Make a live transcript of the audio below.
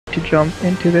jump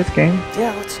into this game?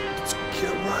 Yeah, let's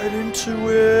get right into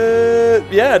it.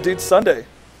 Yeah, dude, Sunday.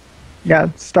 Yeah,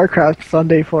 StarCraft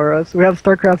Sunday for us. We have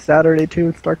StarCraft Saturday too,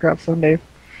 and StarCraft Sunday.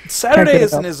 Saturday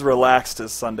isn't as relaxed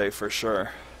as Sunday for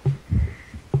sure.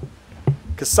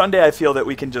 Because Sunday, I feel that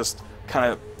we can just kind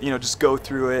of, just go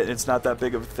through it, and it's not that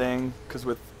big of a thing. Because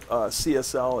with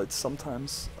CSL, it's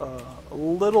sometimes a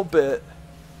little bit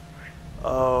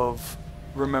of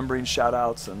remembering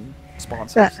shout-outs and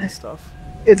sponsors and stuff.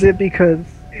 Is it because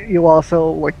you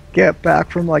also get back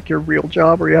from your real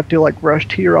job, or you have to rush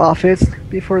to your office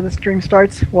before the stream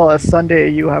starts? Well, as Sunday,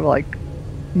 you have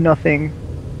nothing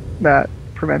that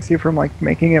prevents you from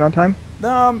making it on time.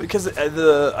 No, because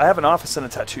I have an office and a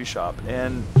tattoo shop,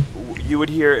 and you would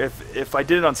hear if I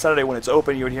did it on Saturday when it's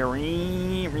open, you would hear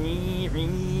ring, ring,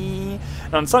 ring.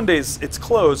 And on Sundays it's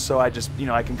closed, so I just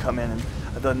I can come in and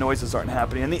the noises aren't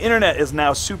happening. And the internet is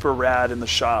now super rad in the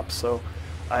shop, so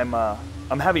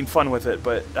I'm having fun with it,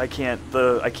 but I can't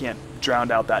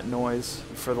drown out that noise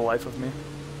for the life of me.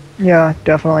 Yeah,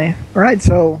 definitely. All right,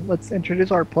 so let's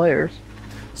introduce our players.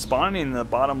 Spawning in the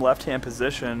bottom left-hand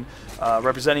position,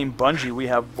 representing Bungie, we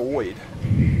have Void.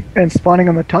 And spawning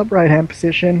on the top right-hand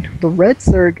position, the red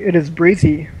Zerg, it is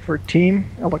Breezy for Team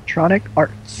Electronic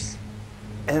Arts.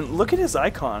 And look at his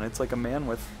icon. It's like a man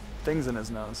with things in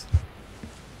his nose.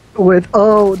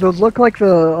 Those look like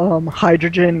the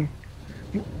hydrogen,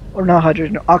 or not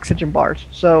hydrogen, oxygen bars.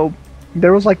 So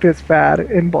there was this fad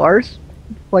in bars,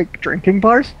 drinking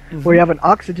bars, where you have an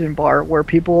oxygen bar where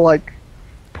people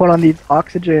put on these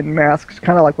oxygen masks,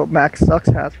 kind of like what Max Sucks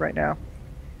has right now,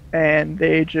 and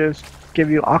they just give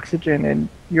you oxygen and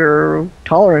your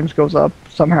tolerance goes up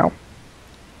somehow.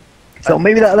 So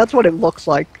maybe that's what it looks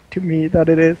like to me that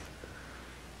it is.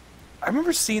 I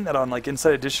remember seeing that on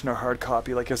Inside Edition or hard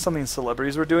copy, if something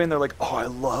celebrities were doing, they're like, oh, I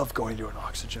love going to an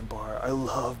oxygen bar, I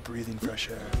love breathing fresh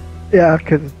air. Yeah,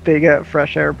 because they get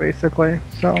fresh air basically,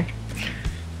 so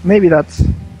maybe that's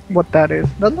what that is.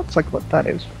 That looks like what that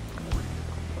is.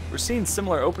 We're seeing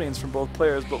similar openings from both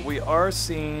players, but we are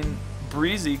seeing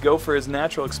Breezy go for his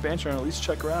natural expansion, or at least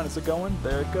check around. Is it going?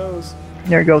 There it goes.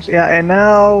 There it goes, yeah, and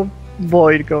now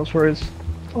Void goes for his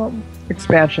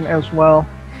expansion as well.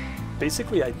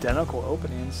 Basically identical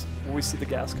openings. Will we see the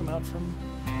gas come out from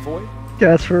Void?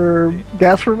 Gas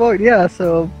for Void, yeah,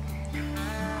 so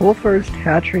pull first,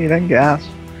 hatchery, then gas.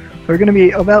 We're going to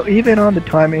be about even on the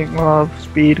timing of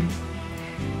speed.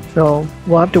 So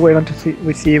we'll have to wait until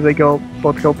we see if they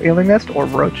both go Alien Nest or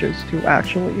Roaches to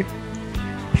actually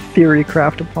theory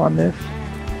craft upon this.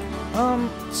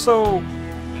 So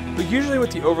usually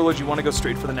with the Overlord, you want to go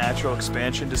straight for the natural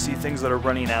expansion to see things that are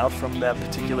running out from that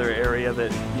particular area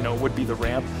that would be the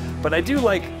ramp. But I do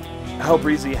like how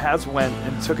Breezy has went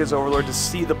and took his Overlord to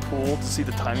see the pool, to see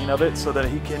the timing of it, so that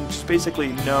he can just basically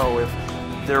know if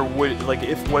there would,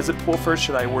 was it pool first,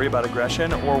 should I worry about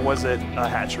aggression, or was it a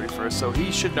hatchery first? So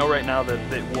he should know right now that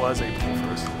it was a pool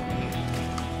first.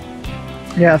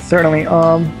 Yeah, certainly.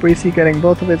 Breezy getting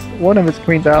one of his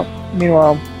queens out.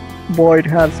 Meanwhile, Void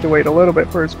has to wait a little bit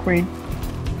for his queen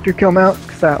to come out,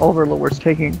 because that Overlord is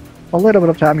taking a little bit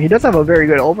of time. He does have a very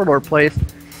good Overlord placed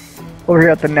over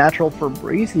here at the natural for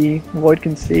Breezy. Void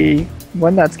can see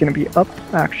when that's going to be up,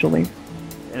 actually.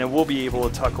 And it will be able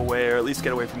to tuck away, or at least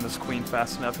get away from this queen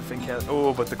fast enough if it can.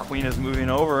 Oh, but the queen is moving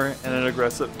over and an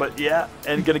aggressive. But yeah,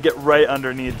 and gonna get right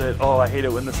underneath it. Oh, I hate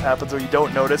it when this happens, where you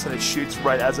don't notice and it shoots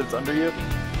right as it's under you.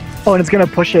 Oh, and it's gonna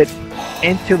push it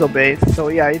into the base. So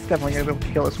yeah, he's definitely gonna be able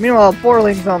to kill us. Meanwhile,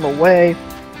 Forling's on the way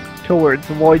towards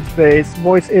Void's base.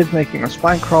 Void is making a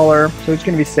spine crawler, so he's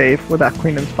gonna be safe with that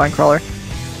queen and spine crawler.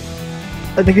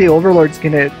 I think the Overlord's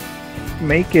gonna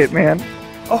make it, man.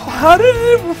 Oh, how did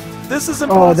it? This is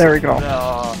impossible. Oh, there we go.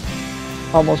 No.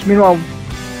 Almost. Meanwhile,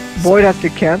 Void has to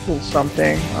cancel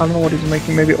something. I don't know what he's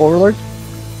making. Maybe Overlord?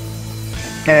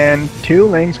 And 2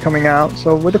 Lings coming out.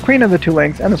 So with the Queen of the 2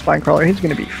 Lings and the Spine Crawler, he's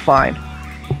going to be fine.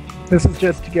 This is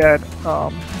just to get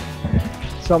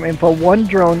some info. 1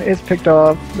 drone is picked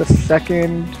off. The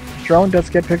 2nd drone does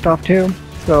get picked off too.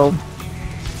 So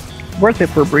worth it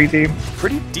for Breezy.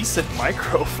 Pretty decent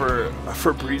micro for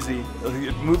Breezy.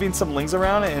 Moving some Lings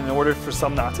around in order for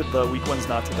the weak ones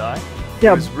not to die.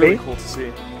 Yeah, it was really cool to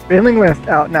see. Bailing List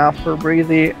out now for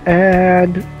Breezy,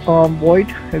 and Void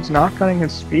is not cutting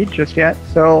his speed just yet,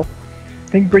 so I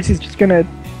think Breezy's just gonna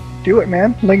do it,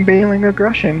 man. Ling Bailing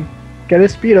aggression. Get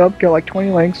his speed up, get 20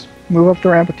 Lings, move up the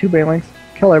ramp with 2 Bailings,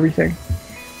 kill everything.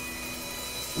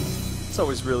 It's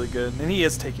always really good. And he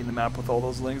is taking the map with all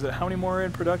those Lings. How many more are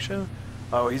in production?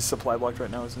 Oh, he's supply blocked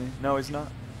right now, isn't he? No, he's not.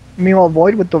 Meanwhile,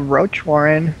 Void with the Roach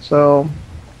Warren, so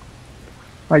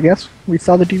I guess we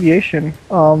saw the deviation.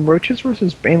 Roaches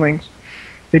versus Banelings.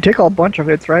 They take a bunch of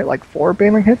hits, right? Like 4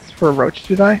 Baneling hits for a Roach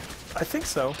to die? I think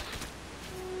so.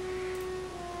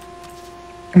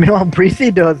 Meanwhile,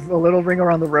 Breezy does a little ring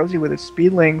around the rosy with his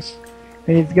speedlings,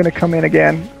 and he's gonna come in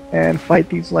again and fight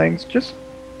these lings. Just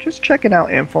checking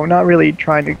out info, not really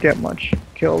trying to get much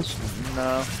kills.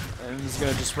 No, and he's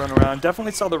gonna just run around.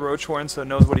 Definitely saw the Roach horn, so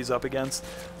knows what he's up against,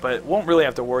 but won't really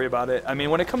have to worry about it. I mean,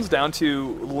 when it comes down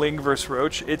to Ling versus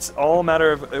Roach, it's all a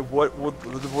matter of what will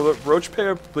the Roach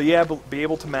pair be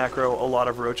able to macro a lot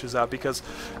of Roaches out, because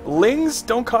Lings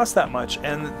don't cost that much,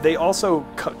 and they also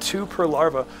cut 2 per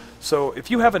larva. So if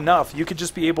you have enough, you could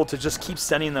just be able to just keep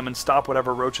sending them and stop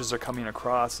whatever Roaches are coming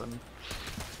across. And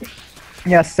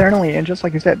yeah, certainly, and just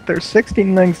like you said, there's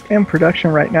 16 lings in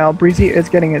production right now. Breezy is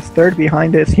getting his 3rd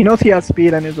behind this. He knows he has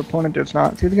speed and his opponent does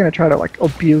not, so he's going to try to like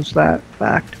abuse that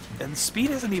fact. And speed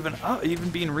isn't even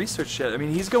being researched yet. I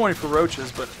mean, he's going for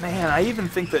Roaches, but man, I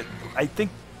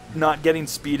think not getting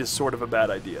speed is sort of a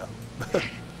bad idea.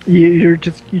 you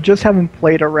just haven't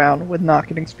played around with not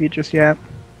getting speed just yet.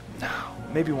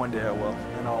 Maybe one day I will,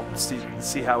 and I'll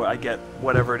see how I get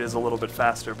whatever it is a little bit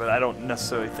faster, but I don't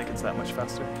necessarily think it's that much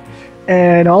faster.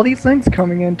 And all these things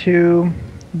coming into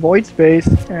Void space,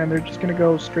 and they're just going to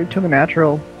go straight to the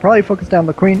natural. Probably focus down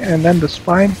the Queen and then the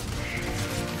Spine.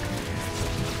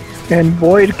 And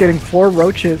Void getting 4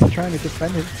 Roaches trying to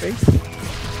defend his base.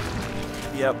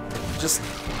 Yep,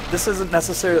 this isn't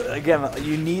necessarily, again,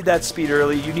 you need that speed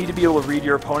early, you need to be able to read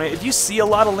your opponent. If you see a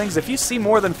lot of lings, if you see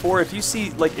more than 4, if you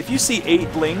see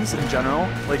 8 lings in general,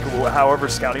 like however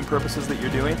scouting purposes that you're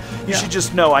doing, you should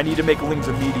just know I need to make lings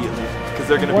immediately, because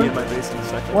they're going to be in my base in a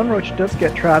second. One Roach does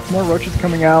get trapped, more Roaches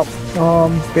coming out.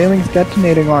 Baling's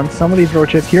detonating on some of these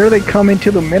Roaches. Here they come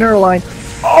into the mineral line.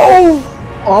 Oh!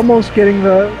 Almost getting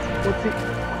the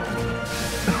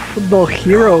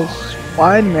heroes.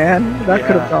 Fine, man. That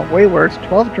could have gone way worse.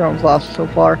 12 drones lost so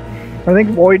far. I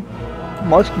think Void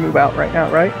must move out right now,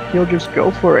 right? He'll just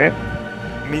go for it.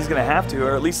 I mean, he's going to have to,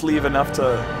 or at least leave enough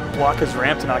to block his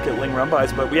ramp to not get Ling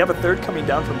run-bys. But we have a 3rd coming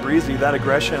down from Breezy. That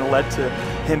aggression led to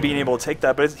him being able to take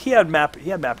that. But he had map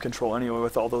control anyway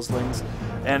with all those Lings.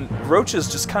 And Roach is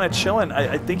just kind of chilling.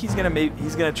 I think he's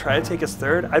gonna try to take his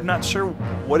 3rd. I'm not sure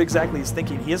what exactly he's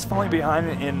thinking. He is falling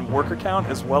behind in worker count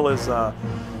as well as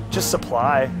just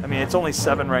supply. I mean, it's only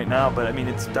 7 right now, but I mean,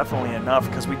 it's definitely enough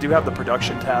because we do have the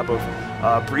production tab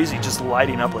of Breezy just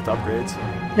lighting up with upgrades.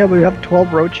 Yeah, we have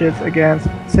 12 Roaches against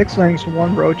 6 Lings,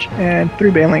 1 Roach, and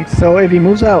 3 Banelings. So if he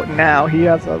moves out now, he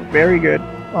has a very good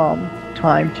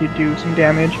time to do some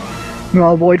damage.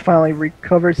 Meanwhile, Void finally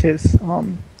recovers his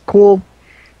cool,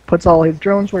 puts all his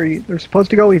drones where they're supposed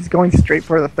to go. He's going straight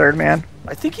for the 3rd man.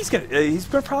 I think he's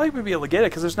probably gonna be able to get it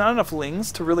because there's not enough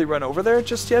Lings to really run over there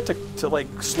just yet to like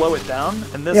slow it down.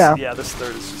 And this, yeah, this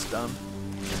 3rd is just done.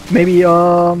 Maybe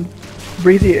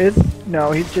Breezy is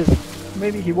he's just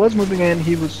maybe he was moving in.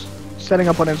 He was setting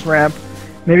up on his ramp.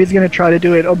 Maybe he's gonna try to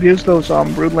do it. Abuse those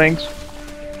broodlings.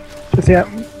 Just yeah,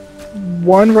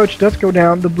 1 Roach does go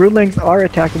down. The broodlings are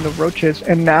attacking the Roaches,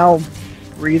 and now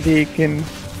Breezy can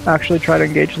actually try to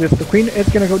engage this. The Queen is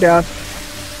gonna go down.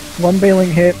 1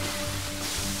 Baneling hit.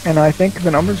 And I think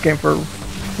the numbers game for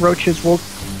Roaches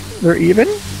they're even?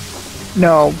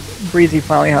 No, Breezy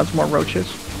finally has more Roaches.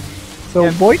 So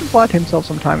Void bought himself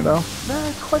some time though.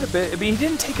 Quite a bit. I mean, he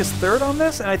didn't take his 3rd on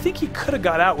this, and I think he could have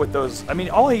got out with those. I mean,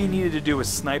 all he needed to do was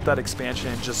snipe that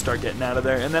expansion and just start getting out of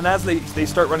there. And then as they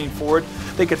start running forward,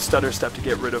 they could stutter step to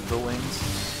get rid of the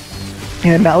Lings.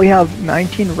 And now we have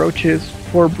 19 Roaches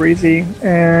for Breezy,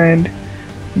 and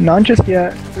not just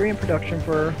yet, 3 in production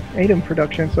for 8 in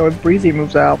production, so if Breezy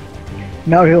moves out,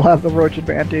 now he'll have the Roach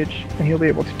advantage, and he'll be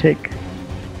able to take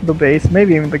the base,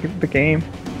 maybe even the game.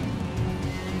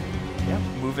 Yeah,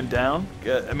 moving down.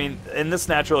 I mean, in this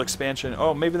natural expansion,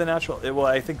 maybe the natural, well,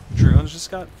 I think Drones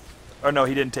just got, or no,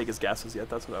 he didn't take his gases yet,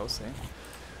 that's what I was saying.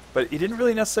 But he didn't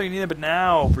really necessarily need it, but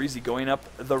now Breezy going up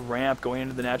the ramp, going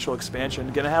into the natural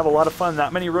expansion, gonna have a lot of fun.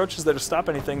 Not many Roaches there to stop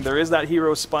anything. There is that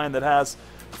hero Spine that has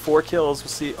 4 kills. We'll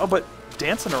see. Oh, but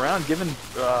dancing around, giving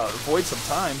Void some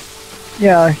time.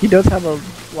 Yeah, he does have a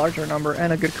larger number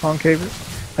and a good concave.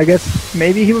 I guess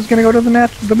maybe he was gonna go to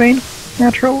the main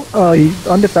natural. He's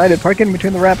undecided, parking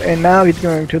between the ramp, and now he's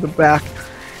going to the back,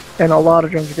 and a lot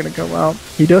of drones are gonna go out.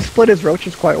 He does split his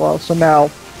Roaches quite well, so now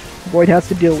Void has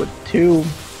to deal with 2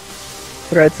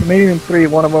 threats, maybe even 3.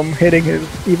 One of them hitting his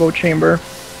Evo chamber.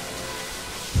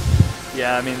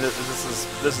 Yeah, I mean, this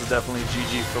is definitely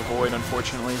GG for Void,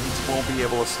 unfortunately. He won't be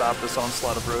able to stop this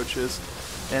onslaught of Roaches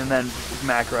and then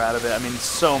macro out of it. I mean,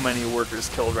 so many workers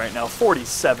killed right now.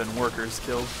 47 workers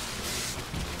killed.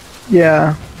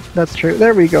 Yeah, that's true.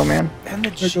 There we go, man. And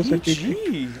the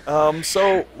GG.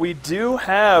 So we do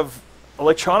have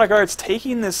Electronic Arts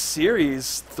taking this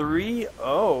series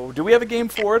 3-0. Do we have a game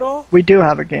 4 at all? We do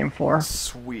have a game 4.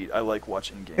 Sweet. I like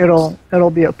watching games. It'll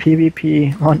be a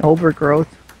PvP on Overgrowth.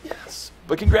 Yes.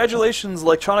 But congratulations,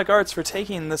 Electronic Arts, for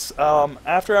taking this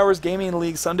After Hours Gaming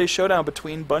League Sunday Showdown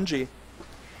between Bungie.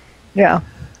 Yeah,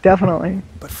 definitely.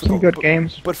 Some good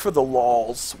games. But for the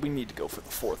lols, we need to go for the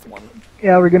 4th one.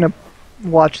 Yeah, we're gonna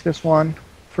watch this one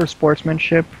for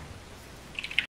sportsmanship.